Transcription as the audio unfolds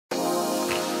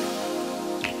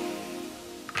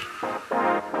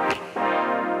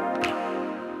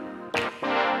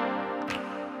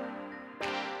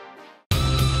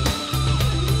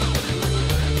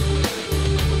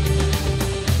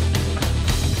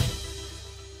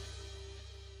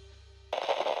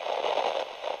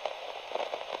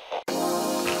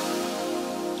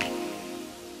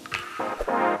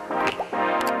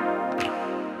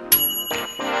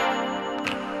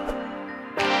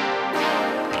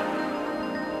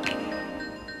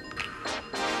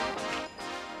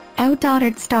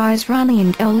Outdaughtered stars Riley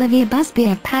and Olivia Busby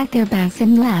have packed their bags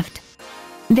and left.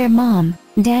 Their mom,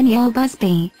 Danielle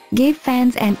Busby, gave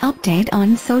fans an update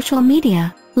on social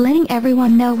media, letting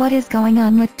everyone know what is going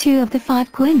on with two of the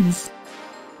 5 twins.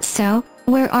 So,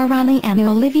 where are Riley and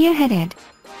Olivia headed?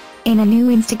 In a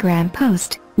new Instagram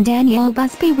post, Danielle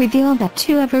Busby revealed that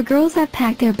 2 of her girls have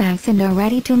packed their bags and are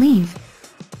ready to leave.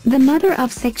 The mother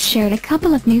of 6 shared a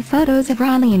couple of new photos of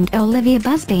Riley and Olivia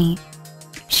Busby.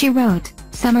 She wrote,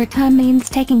 "Summertime means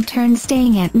taking turns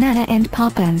staying at Nana and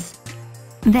Papa's."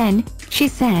 Then, she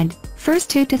said,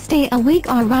 "First 2 to stay a week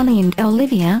are Riley and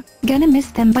Olivia, gonna miss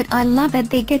them but I love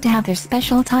that they get to have their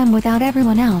special time without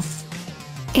everyone else.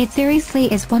 It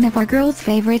seriously is one of our girls'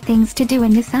 favorite things to do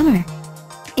in the summer."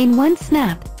 In one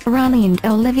snap, Riley and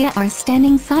Olivia are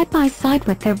standing side by side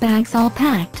with their bags all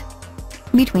packed.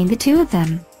 Between the 2 of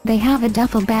them, they have a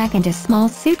duffel bag and a small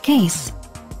suitcase.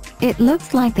 It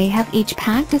looks like they have each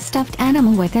packed a stuffed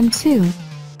animal with them too.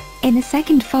 In the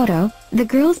second photo, the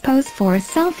girls pose for a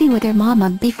selfie with their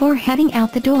mama before heading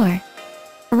out the door.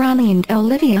 Riley and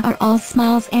Olivia are all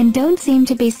smiles and don't seem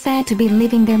to be sad to be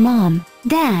leaving their mom,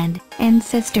 dad, and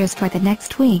sisters for the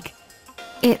next week.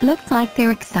 It looks like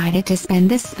they're excited to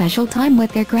spend this special time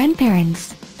with their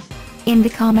grandparents. In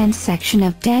the comments section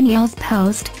of Danielle's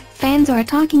post, fans are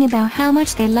talking about how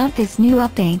much they love this new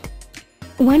update.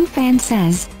 One fan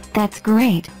says, "That's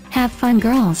great, have fun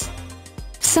girls."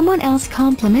 Someone else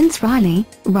compliments Riley,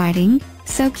 writing,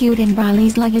 "So cute and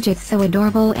Riley's luggage is so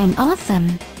adorable and awesome."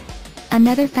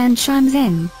 Another fan chimes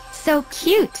in, "So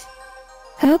cute.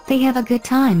 Hope they have a good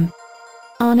time."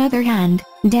 On the other hand,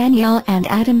 Danielle and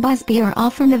Adam Busby are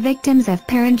often the victims of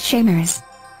parent shamers.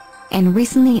 And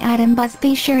recently Adam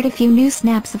Busby shared a few new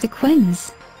snaps of the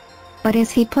twins. But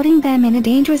is he putting them in a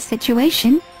dangerous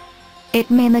situation?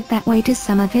 It may look that way to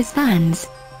some of his fans.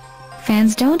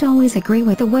 Fans don't always agree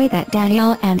with the way that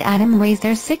Danielle and Adam raise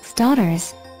their 6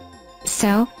 daughters.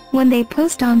 So, when they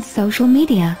post on social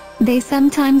media, they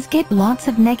sometimes get lots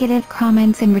of negative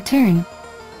comments in return.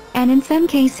 And in some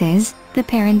cases, the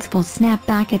parents will snap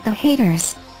back at the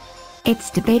haters.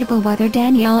 It's debatable whether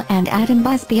Danielle and Adam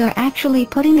Busby are actually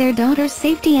putting their daughter's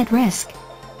safety at risk.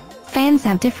 Fans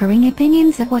have differing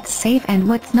opinions of what's safe and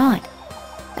what's not.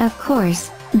 Of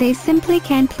course, they simply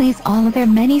can't please all of their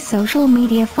many social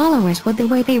media followers with the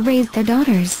way they raised their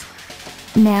daughters.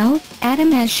 Now,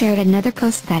 Adam has shared another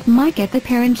post that might get the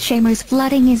parent shamers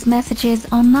flooding his messages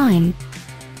online.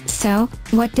 So,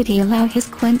 what did he allow his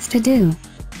twins to do?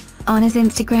 On his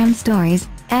Instagram stories,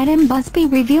 Adam Busby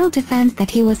revealed to fans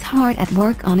that he was hard at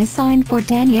work on a sign for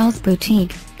Danielle's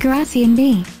boutique, Gracie &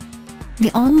 B.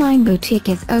 The online boutique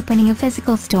is opening a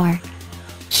physical store.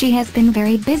 She has been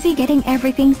very busy getting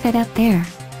everything set up there.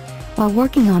 While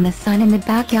working on the sign in the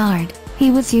backyard,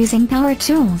 he was using power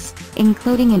tools,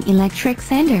 including an electric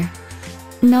sander.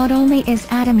 Not only is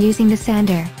Adam using the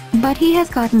sander, but he has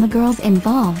gotten the girls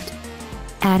involved.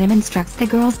 Adam instructs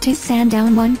the girls to sand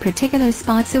down one particular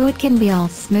spot so it can be all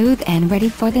smooth and ready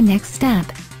for the next step.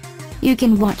 You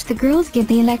can watch the girls give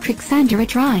the electric sander a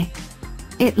try.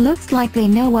 It looks like they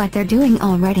know what they're doing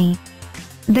already.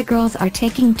 The girls are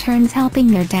taking turns helping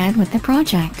their dad with the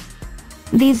project.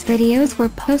 These videos were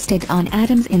posted on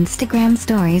Adam's Instagram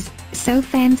stories, so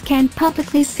fans can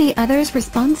publicly see others'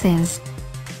 responses.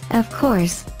 Of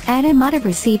course, Adam might have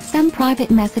received some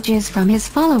private messages from his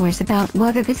followers about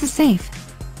whether this is safe.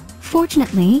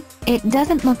 Fortunately, it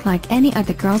doesn't look like any of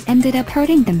the girls ended up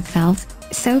hurting themselves,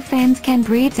 so fans can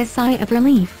breathe a sigh of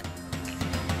relief.